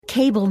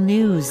Cable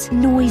news,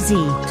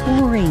 noisy,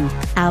 boring,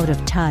 out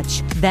of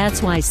touch.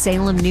 That's why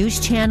Salem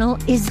News Channel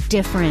is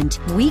different.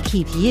 We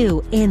keep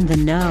you in the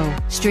know.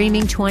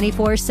 Streaming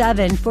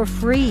 24/7 for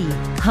free.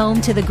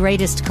 Home to the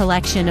greatest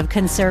collection of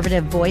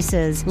conservative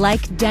voices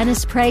like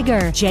Dennis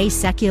Prager, Jay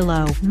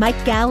Sekulow,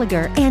 Mike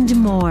Gallagher, and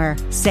more.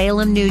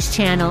 Salem News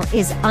Channel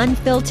is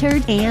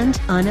unfiltered and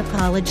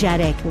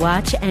unapologetic.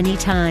 Watch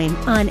anytime,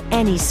 on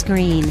any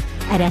screen,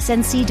 at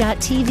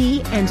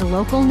snc.tv and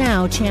Local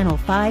Now Channel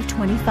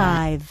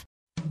 525.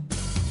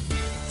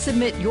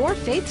 Submit your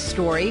faith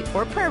story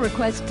or prayer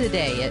request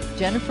today at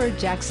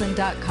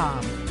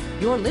jenniferjackson.com.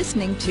 You're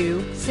listening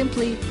to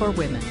Simply for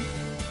Women.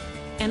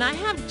 And I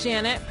have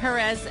Janet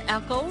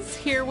Perez-Eckles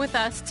here with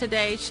us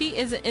today. She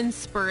is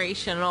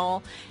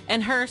inspirational,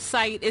 and her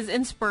site is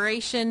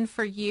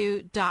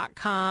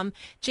inspirationforyou.com.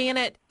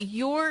 Janet,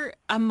 you're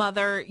a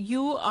mother.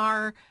 You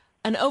are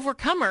an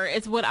overcomer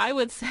is what I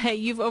would say.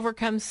 You've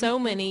overcome so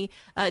many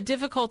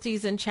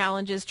difficulties and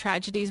challenges,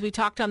 tragedies. We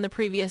talked on the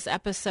previous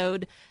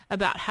episode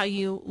about how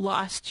you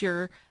lost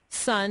your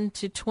son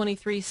to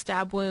 23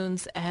 stab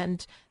wounds,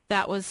 and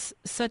that was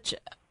such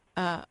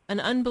an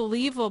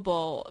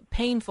unbelievably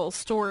painful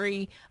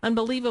story,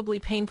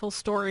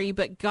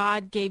 but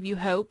God gave you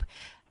hope.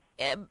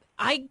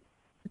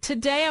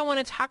 Today I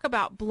want to talk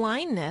about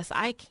blindness.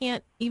 I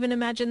can't even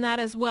imagine that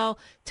as well.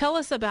 Tell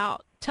us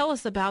about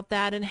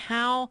that and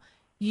how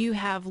you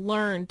have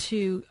learned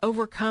to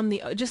overcome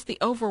the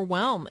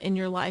overwhelm in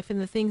your life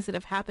and the things that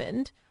have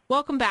happened.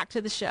 Welcome back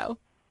to the show.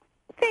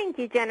 Thank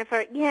you,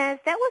 Jennifer. Yes,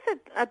 that was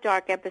a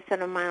dark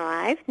episode of my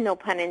life, no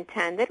pun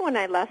intended. When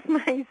I lost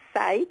my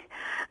sight,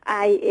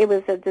 it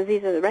was a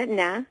disease of the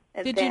retina.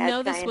 Did you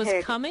know this was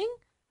coming?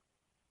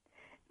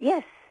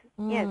 Yes,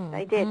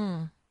 I did.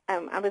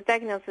 I was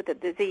diagnosed with the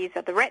disease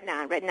of the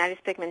retina,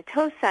 retinitis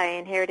pigmentosa. I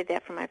inherited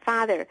that from my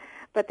father,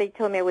 but they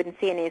told me I wouldn't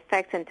see any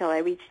effects until I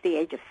reached the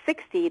age of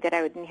 60, that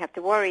I wouldn't have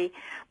to worry.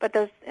 But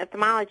those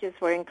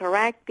ophthalmologists were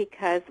incorrect,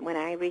 because when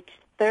I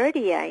reached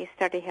 30, I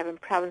started having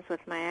problems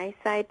with my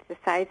eyesight. The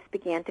sides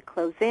began to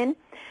close in.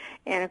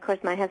 And, of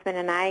course, my husband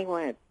and I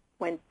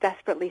went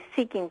desperately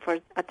seeking for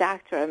a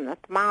doctor, an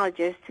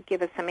ophthalmologist, to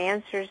give us some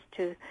answers,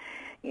 to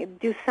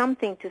do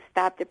something to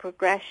stop the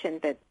progression.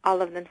 But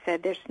all of them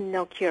said, there's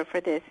no cure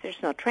for this.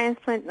 There's no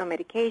transplant, no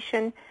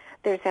medication.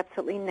 There's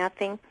absolutely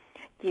nothing.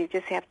 You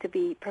just have to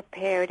be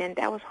prepared. And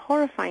that was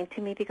horrifying to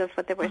me, because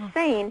what they were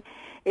saying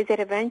is that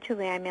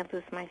eventually I may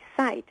lose my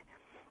sight.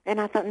 And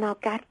I thought, no,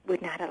 God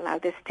would not allow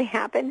this to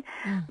happen.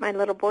 My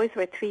little boys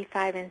were 3,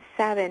 5, and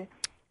 7.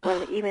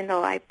 Well, even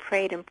though I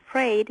prayed and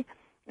prayed,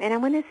 and I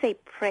want to say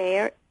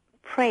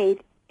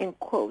prayed in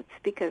quotes,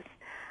 because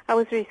I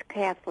was raised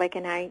Catholic,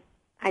 and I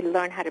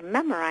learned how to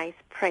memorize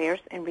prayers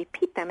and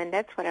repeat them, and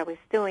that's what I was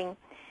doing.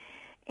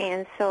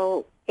 And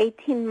so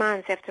 18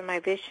 months after my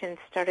vision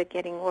started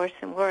getting worse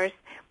and worse,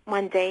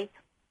 one day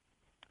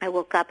I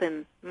woke up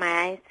and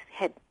my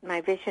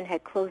vision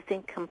had closed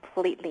in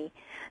completely.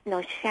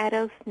 No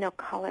shadows, no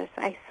colors.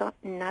 I saw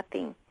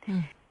nothing.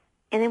 And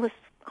it was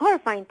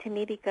horrifying to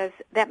me, because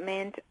that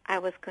meant I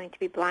was going to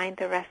be blind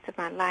the rest of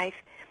my life.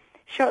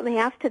 Shortly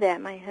after that,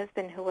 my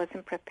husband, who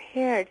wasn't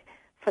prepared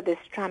for this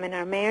trauma in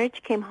our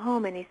marriage, came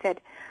home and he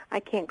said, I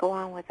can't go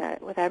on with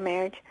our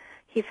marriage.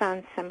 He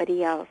found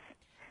somebody else.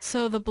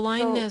 So the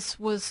blindness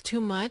was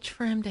too much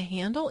for him to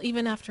handle,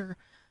 even after,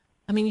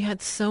 you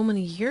had so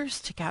many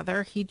years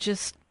together.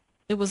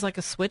 It was like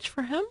a switch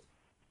for him?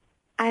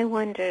 I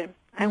wonder.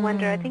 I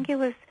think it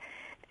was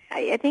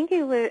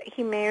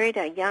he married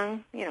a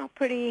young,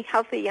 pretty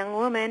healthy young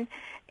woman,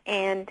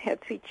 and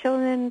had 3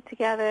 children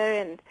together,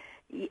 and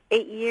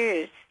 8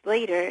 years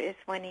later is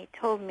when he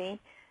told me,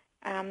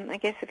 I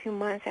guess a few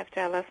months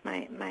after I lost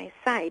my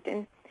sight.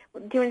 And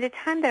during the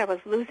time that I was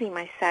losing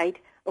my sight,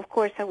 of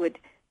course I would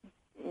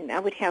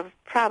have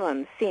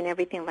problems seeing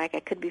everything like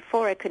I could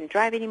before. I couldn't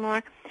drive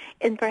anymore.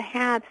 And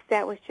perhaps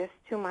that was just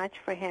too much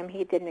for him.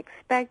 He didn't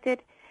expect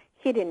it.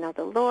 He didn't know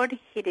the Lord.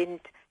 He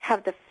didn't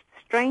have the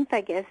strength, I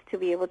guess, to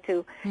be able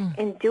to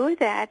endure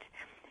that.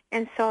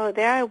 And so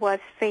there I was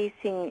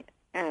facing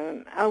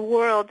a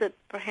world that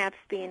perhaps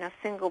being a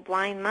single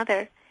blind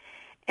mother.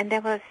 And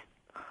that was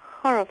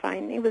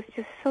horrifying. It was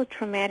just so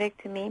traumatic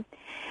to me.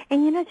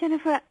 And,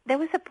 Jennifer, there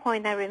was a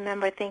point I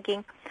remember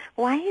thinking,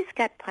 why is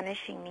God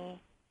punishing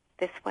me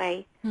this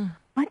way?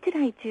 What did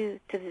I do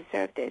to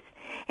deserve this?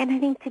 And I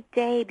think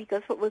today,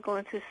 because what we're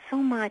going through so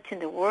much in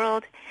the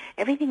world,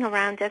 everything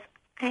around us,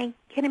 I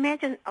can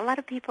imagine a lot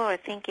of people are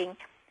thinking,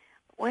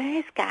 where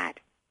is God?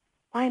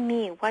 Why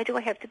me? Why do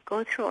I have to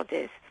go through all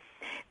this?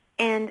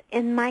 And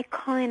in my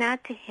calling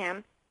out to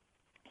him,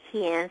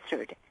 he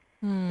answered,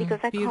 because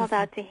I called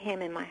out to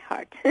him in my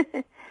heart.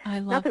 I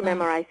love not to that.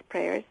 memorize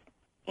prayers.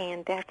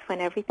 And that's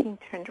when everything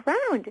turned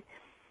around.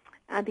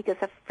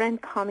 Because a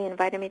friend called me,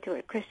 invited me to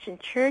a Christian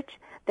church.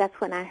 That's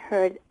when I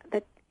heard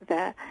the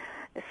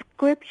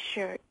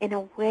scripture in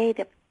a way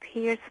that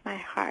pierced my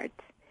heart.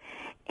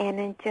 And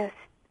it just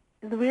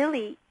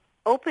really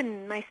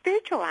opened my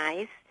spiritual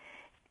eyes.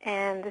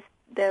 And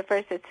the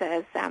verse that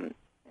says,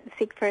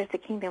 seek first the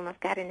kingdom of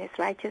God and His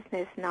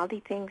righteousness, and all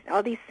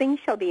these things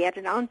shall be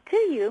added on to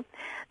you.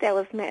 That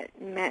was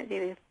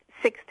Matthew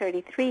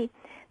 6:33.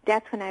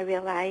 That's when I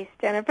realized,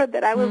 Jennifer,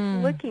 that I was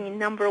looking,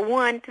 number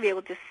one, to be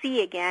able to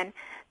see again,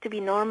 to be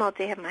normal,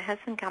 to have my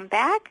husband come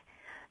back.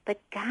 But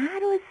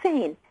God was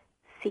saying,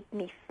 seek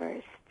me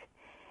first.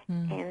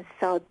 And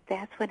so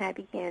that's when I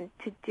began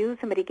to do.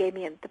 Somebody gave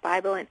me the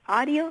Bible in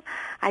audio.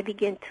 I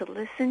began to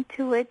listen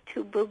to it,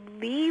 to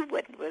believe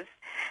what was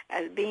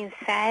being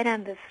said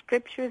on the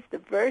scriptures, the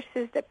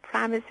verses, the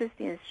promises,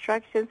 the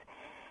instructions,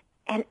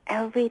 and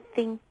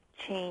everything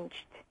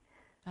changed.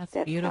 That's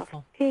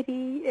beautiful.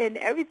 Pity and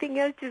everything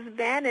else just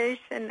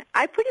vanished, and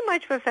I pretty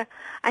much was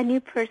a new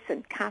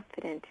person,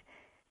 confident.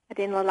 I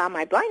didn't allow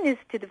my blindness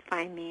to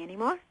define me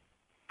anymore.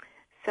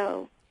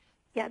 So,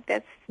 yeah,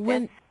 that's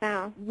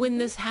now. When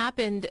this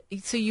happened,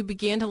 so you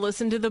began to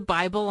listen to the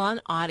Bible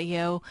on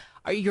audio.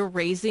 You're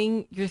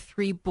raising your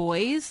 3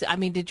 boys. I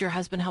mean, did your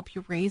husband help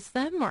you raise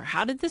them, or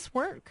how did this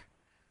work?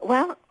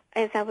 Well,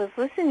 as I was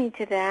listening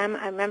to them,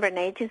 I remember an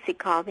agency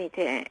called me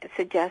to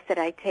suggest that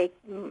I take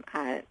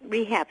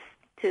rehabs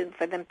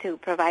for them to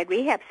provide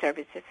rehab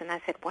services. And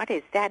I said, what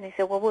is that? And he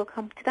said, well, we'll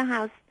come to the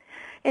house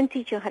and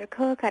teach you how to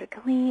cook, how to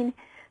clean,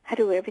 how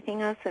to do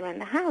everything else around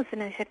the house.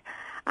 And I said,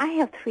 I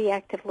have 3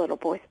 active little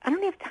boys. I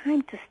don't have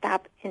time to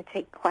stop and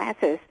take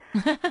classes.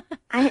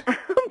 I'm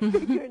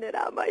figuring it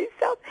out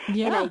myself.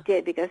 Yeah. And I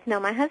did, because, no,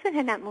 my husband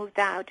had not moved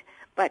out,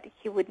 but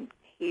he would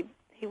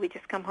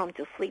just come home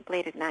to sleep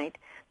late at night.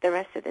 The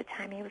rest of the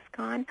time he was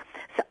gone.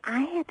 So I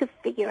had to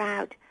figure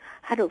out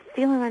how to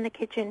feel around the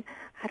kitchen,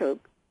 how to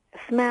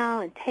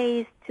smell and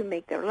taste to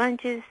make their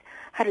lunches,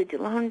 how to do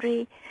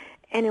laundry.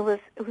 And it was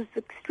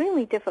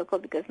extremely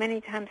difficult, because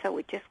many times I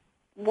would just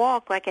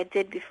walk like I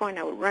did before, and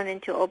I would run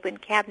into open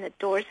cabinet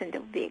doors, and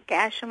there would be a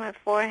gash on my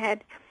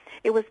forehead.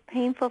 It was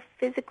painful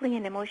physically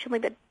and emotionally,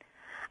 but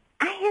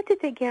I had to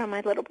take care of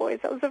my little boys.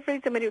 I was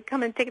afraid somebody would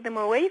come and take them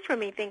away from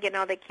me, thinking,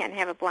 oh, they can't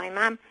have a blind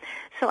mom.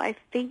 So I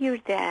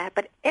figured that.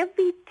 But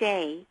every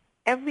day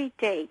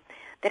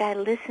that I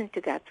listened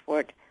to God's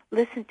Word,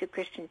 listened to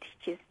Christian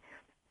teachers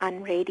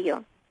on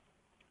radio,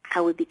 I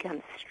would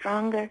become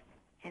stronger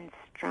and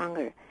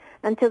stronger,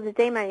 until the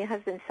day my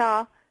husband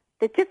saw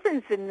the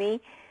difference in me,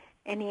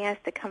 and he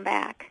asked to come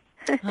back.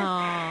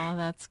 Oh,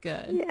 that's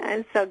good. Yeah,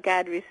 and so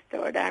God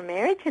restored our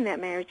marriage, and that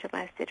marriage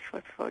lasted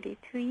for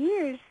 42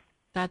 years.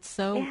 That's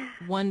so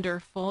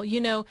wonderful.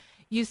 You know,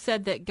 you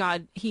said that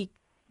God, He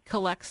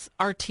collects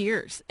our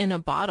tears in a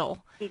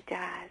bottle. He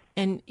does.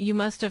 And you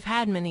must have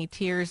had many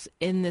tears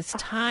in this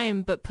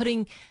time, but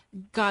putting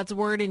God's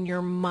Word in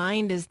your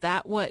mind, is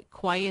that what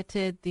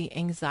quieted the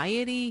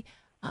anxiety?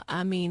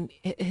 I mean,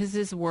 is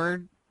His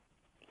Word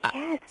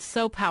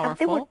so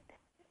powerful?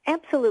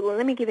 Absolutely.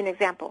 Let me give you an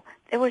example.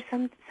 There were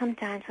some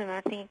times when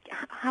I think,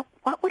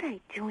 what would I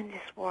do in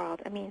this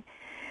world? I mean,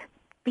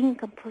 being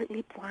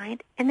completely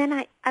blind. And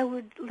then I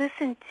would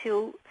listen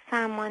to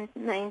Psalm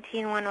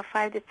 119,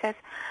 105 that says,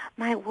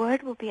 my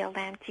word will be a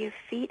lamp to your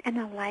feet and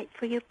a light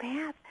for your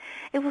path.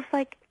 It was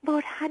like,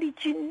 Lord, how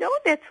did you know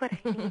that's what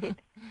I needed?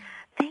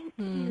 Thank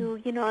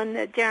you. You know,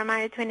 in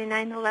Jeremiah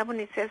 29:11,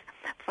 it says,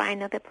 for I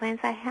know the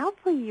plans I have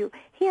for you.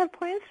 He had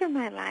plans for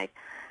my life.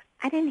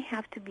 I didn't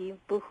have to be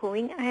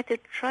boo-hooing. I had to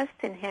trust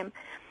in Him.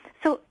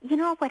 So, you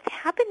know, what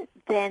happened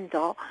then,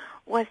 though,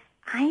 was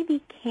I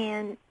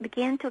began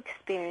to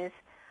experience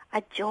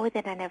a joy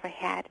that I never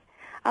had,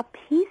 a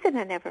peace that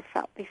I never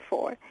felt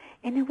before,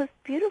 and it was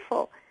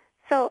beautiful.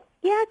 So,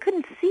 yeah, I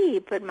couldn't see,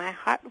 but my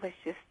heart was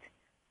just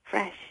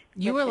fresh.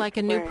 You were like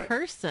a new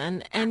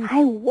person. And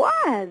I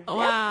was.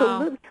 Wow.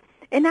 Absolutely.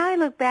 And now I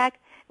look back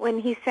when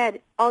He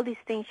said, all these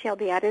things shall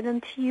be added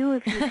unto you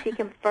if you seek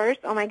Him first.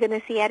 Oh, my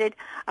goodness, He added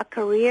a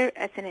career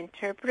as an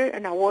interpreter,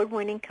 an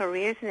award-winning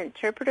career as an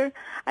interpreter.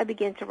 I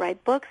began to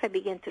write books. I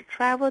began to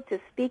travel, to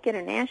speak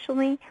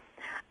internationally,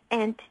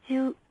 and to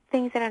do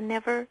things that I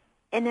never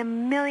in a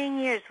million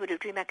years would have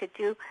dreamed I could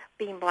do,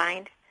 being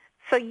blind.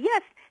 So,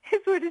 yes, His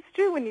Word is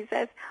true when He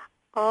says,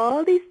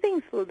 all these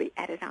things will be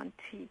added on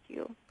to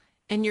you.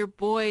 And your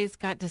boys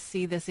got to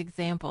see this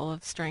example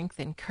of strength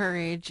and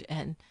courage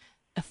and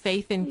a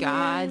faith in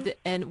God,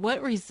 and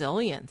what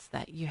resilience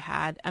that you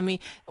had. I mean,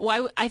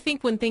 I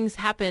think when things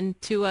happen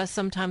to us,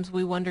 sometimes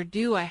we wonder,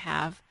 do I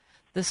have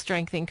the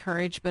strength and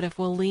courage? But if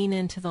we'll lean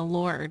into the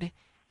Lord,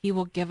 He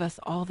will give us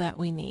all that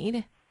we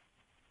need.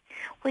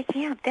 Well,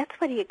 yeah, that's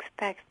what He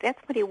expects.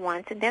 That's what He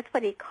wants, and that's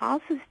what He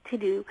calls us to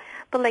do.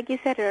 But like you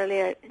said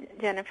earlier,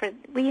 Jennifer,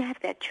 we have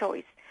that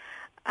choice.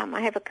 I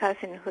have a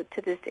cousin who,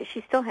 to this day,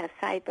 she still has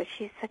sight, but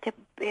she's such a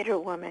bitter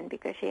woman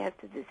because she has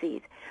the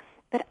disease.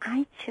 But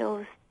I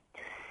chose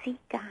to see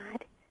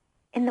God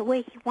in the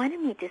way He wanted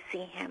me to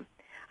see Him,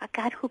 a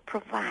God who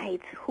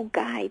provides, who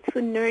guides,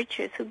 who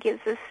nurtures, who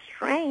gives us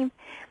strength.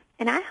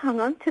 And I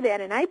hung on to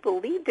that, and I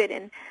believed it.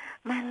 And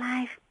my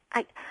life,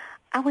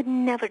 I would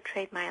never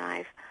trade my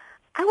life.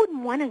 I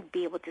wouldn't want to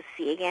be able to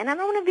see again. I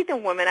don't want to be the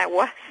woman I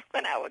was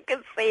when I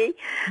could see.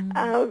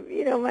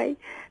 You know,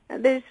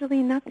 there's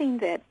really nothing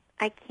that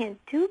I can't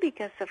do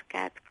because of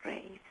God's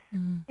grace.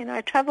 You know,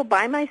 I travel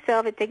by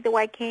myself. I take the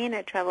white cane.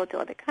 I travel to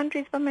other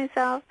countries by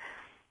myself.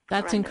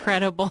 That's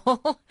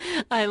incredible.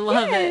 I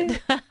love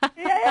it.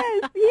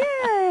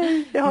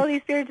 Yes. The Holy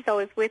Spirit is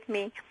always with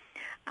me.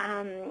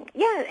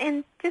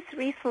 And just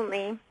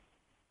recently,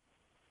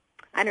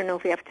 I don't know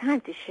if we have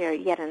time to share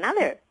yet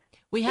another.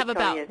 We have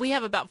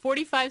about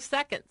 45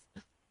 seconds.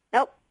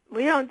 Nope,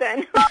 we don't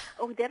then.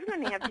 Oh,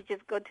 definitely have to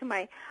just go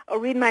to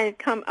read my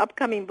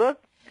upcoming book.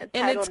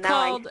 And it's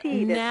called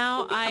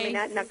Now I See. Coming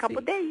out in a couple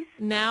of days.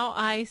 Now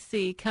I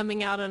See,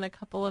 coming out in a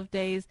couple of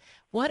days.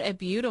 What a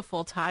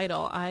beautiful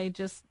title. I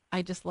just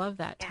love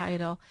that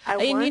title.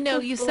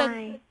 You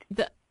said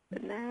the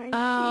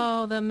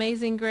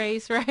Amazing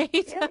Grace, right?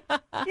 Yeah.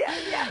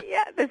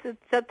 The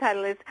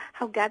subtitle is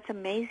How God's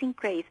Amazing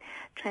Grace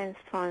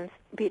Transforms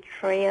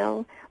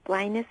Betrayal,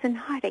 Blindness, and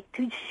Heartache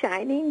to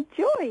Shining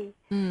Joy.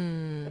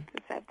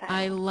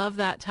 I love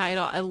that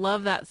title. I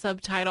love that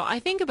subtitle. I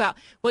think about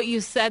what you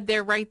said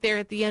there, right there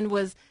at the end,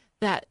 was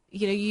that,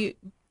 you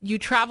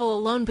travel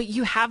alone, but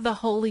you have the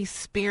Holy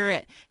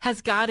Spirit.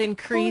 Has God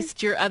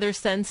increased your other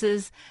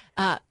senses?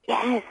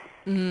 Yes.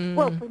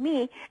 Well, for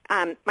me,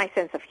 my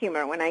sense of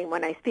humor. When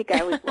I speak,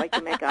 I always like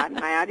to make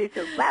my audience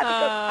laugh.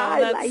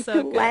 I like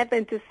to laugh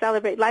and to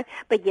celebrate life.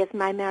 But yes,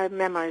 my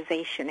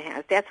memorization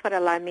has. That's what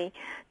allowed me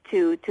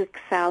to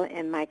excel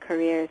in my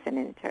career as an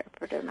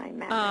interpreter. My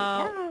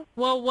memory.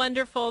 Well,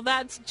 wonderful.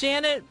 That's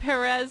Janet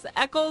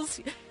Perez-Eckles.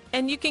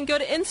 And you can go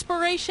to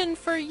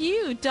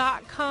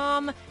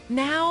inspirationforyou.com.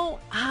 Now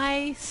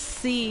I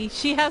see.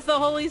 She has the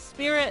Holy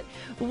Spirit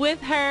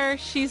with her.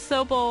 She's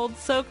so bold,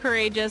 so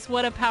courageous.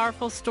 What a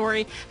powerful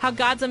story. How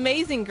God's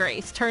amazing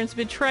grace turns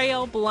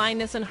betrayal,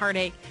 blindness, and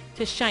heartache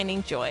to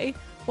shining joy.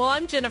 Well,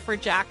 I'm Jennifer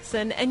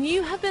Jackson, and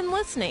you have been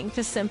listening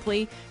to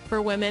Simply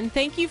for Women.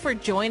 Thank you for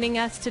joining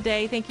us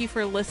today. Thank you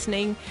for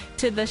listening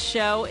to the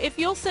show. If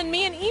you'll send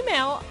me an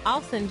email,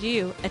 I'll send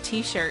you a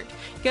T-shirt.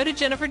 Go to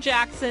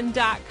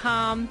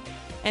jenniferjackson.com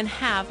and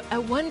have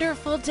a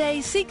wonderful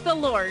day. Seek the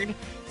Lord.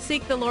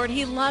 Seek the Lord.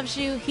 He loves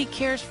you. He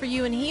cares for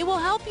you, and He will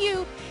help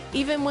you.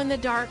 Even when the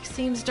dark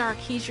seems dark,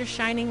 He's your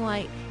shining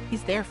light.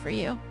 He's there for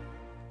you.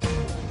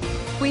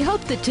 We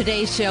hope that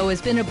today's show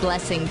has been a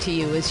blessing to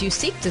you as you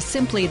seek to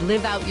simply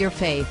live out your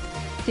faith.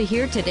 To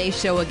hear today's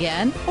show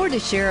again or to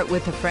share it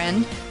with a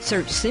friend,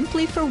 search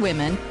Simply for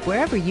Women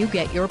wherever you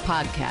get your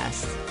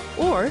podcasts.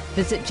 Or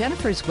visit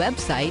Jennifer's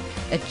website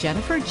at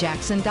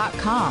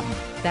jenniferjackson.com.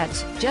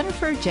 That's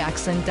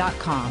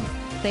jenniferjackson.com.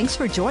 Thanks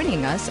for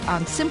joining us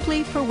on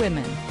Simply for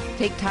Women.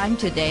 Take time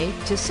today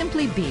to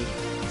simply be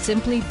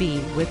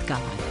with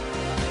God.